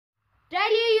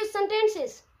daily use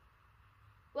sentences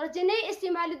ورځنۍ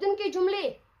استعالېدونکې جملې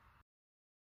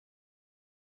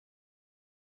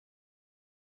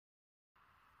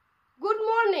good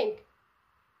morning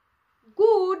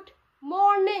good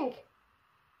morning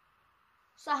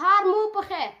سهار مو په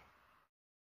خیر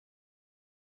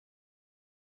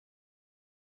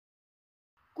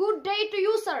good day to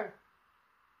you sir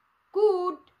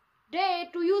good day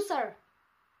to you sir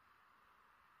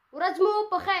ورځ مو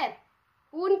په خیر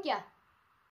ښوونکیه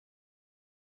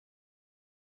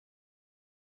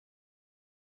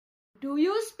do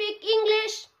you speak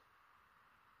English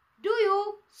do you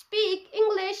speak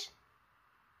English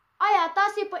آیا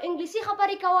تاسو په انګلیسي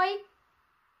خبرې کوئ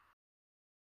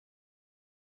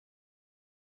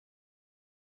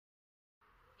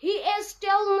he is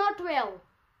still not well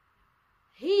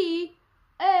he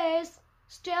is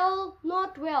still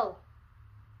not well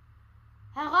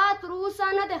هغه تر اوسه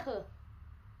نه ده ښه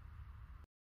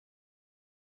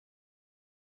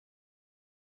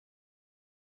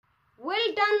well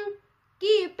done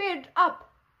keep it up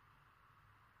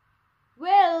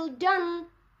well done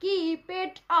keep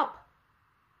it up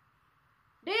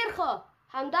ډېر ښه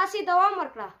همداسې دوام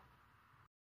ورکړه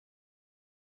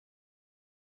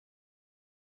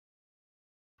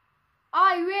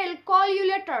I will call you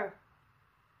later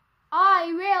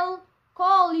I will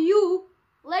call you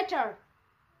later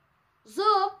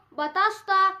زه به تاسو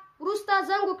ته وروسته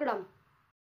زنګ وکړم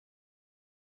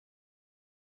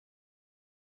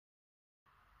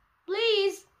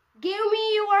Please give me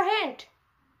your hand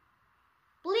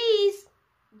Please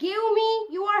give me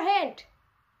your hand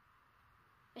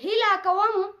هیله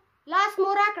کوم لاس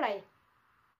مو راکړئ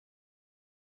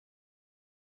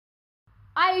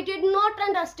I did not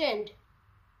understand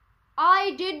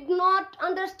I did not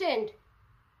understand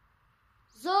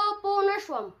زه پوه نه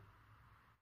شوم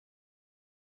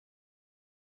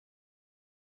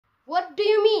What do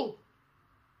you mean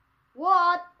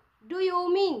What do you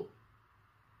mean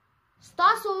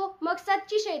ستاسو مقصد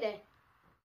څه شی دی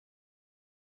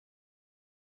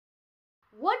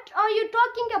What are you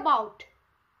talking about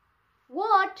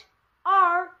What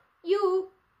are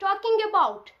you talking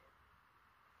about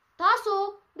تاسو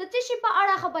د څه شي په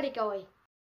اړه خبرې کوئ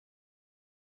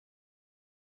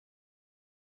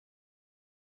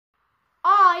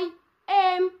I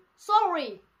am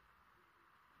sorry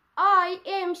I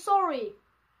am sorry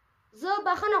زه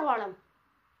بخښنه غواړم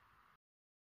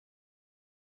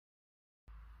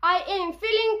I am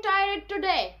feeling tired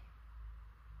today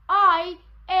I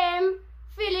am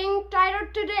feeling tired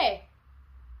today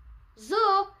زه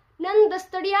نن د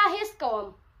ستړیا حس کوم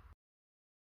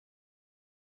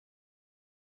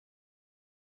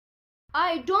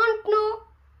I don't know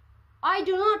I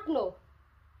do not know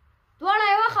دواړه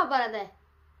یوه خبره ده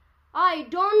I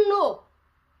don't know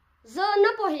زه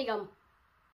نه پوهیږم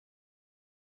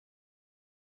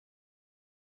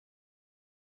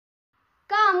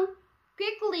Come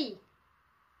quickly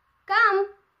Come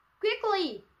quickly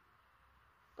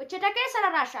په چټکۍ سره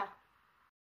راشه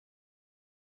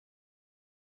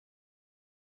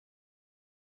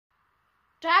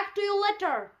Talk to you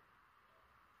later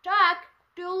Talk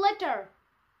to you later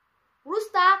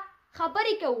وروسته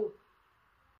خبرې کوو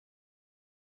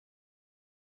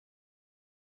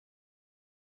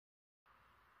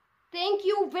Thank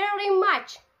you very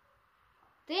much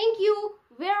Thank you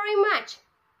very much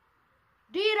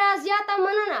ډیره زیاته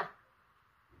مننه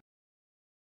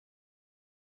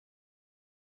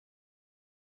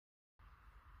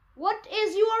What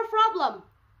is your problem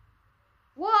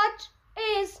What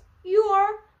is your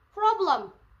problem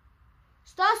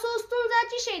ستاسو ستونزه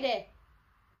څه شی ده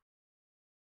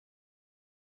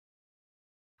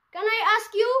Can I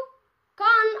ask you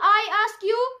Can I ask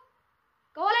you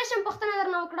کولی شم پوښتنه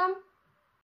درنه وکړم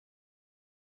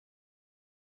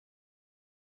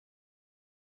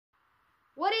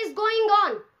What is going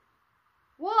on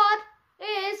What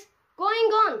is going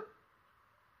on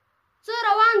څه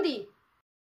روان دي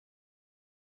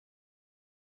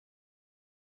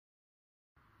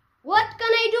What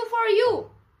can I do for you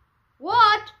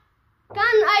What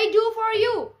can I do for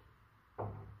you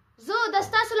زه د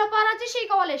ستاسو لپاره څه شی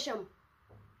کولی شم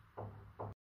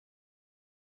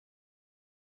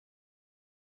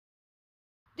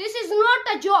This is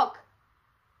not a joke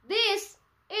This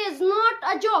is not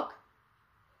a joke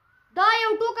دا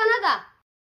یو ټوکه نه ده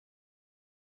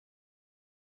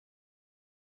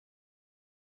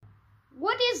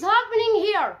What is happening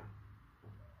here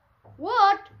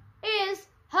What is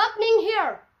happening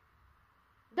here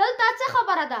دلته څه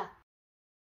خبره ده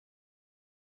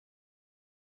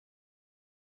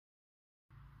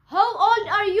How old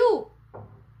are you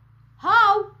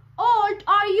How old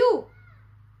are you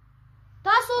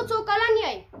تاسو څو کلن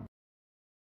یې؟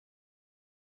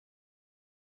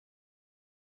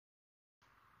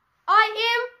 I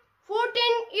am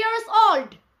 14 years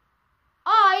old.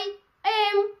 I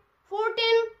am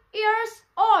 14 years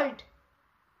old.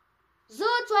 زه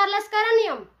 14 کلن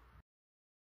یم.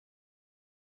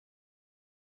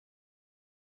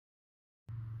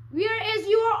 Where is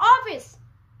your office?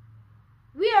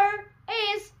 Where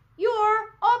is your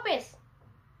office?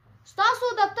 ستاسو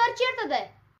دفتر چیرته دی؟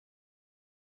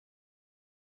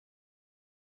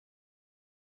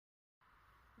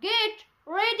 Get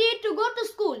ready to go to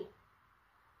school.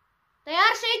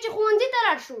 تیار شئ چې ښوونځي ته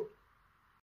لاړ شو.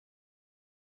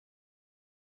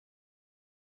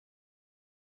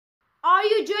 Are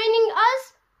you joining us?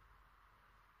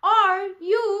 Are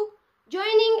you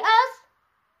joining us?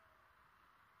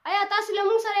 آیا تاسو له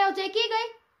موږ سره یو ځای کېږئ؟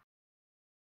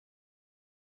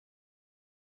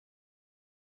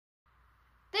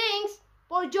 Thanks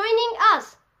for joining us.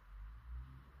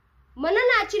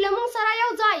 مننه چې له موږ سره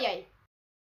یو ځای یئ.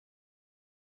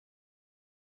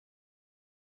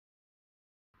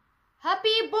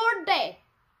 Happy birthday.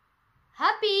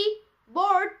 Happy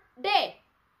birthday.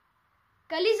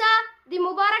 کلیزه دی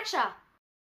مبارک شه.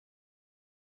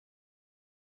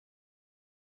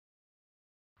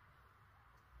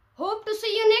 Hope to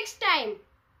see you next time.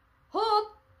 Hope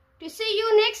to see you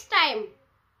next time.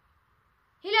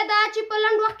 هیله ده چې په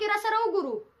لنډ وخت کې را سره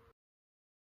وګورو.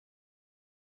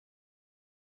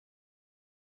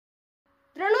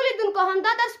 درنو لیدونکو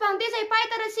همدا درس په همدې ځای پای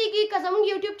ته رسیږي. که زموږ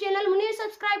یوټیوب چینل مو نه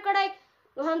سبسکرايب کړی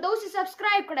نو همدا اوس یې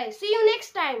سبسکرايب کړئ. See you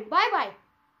next time. Bye bye.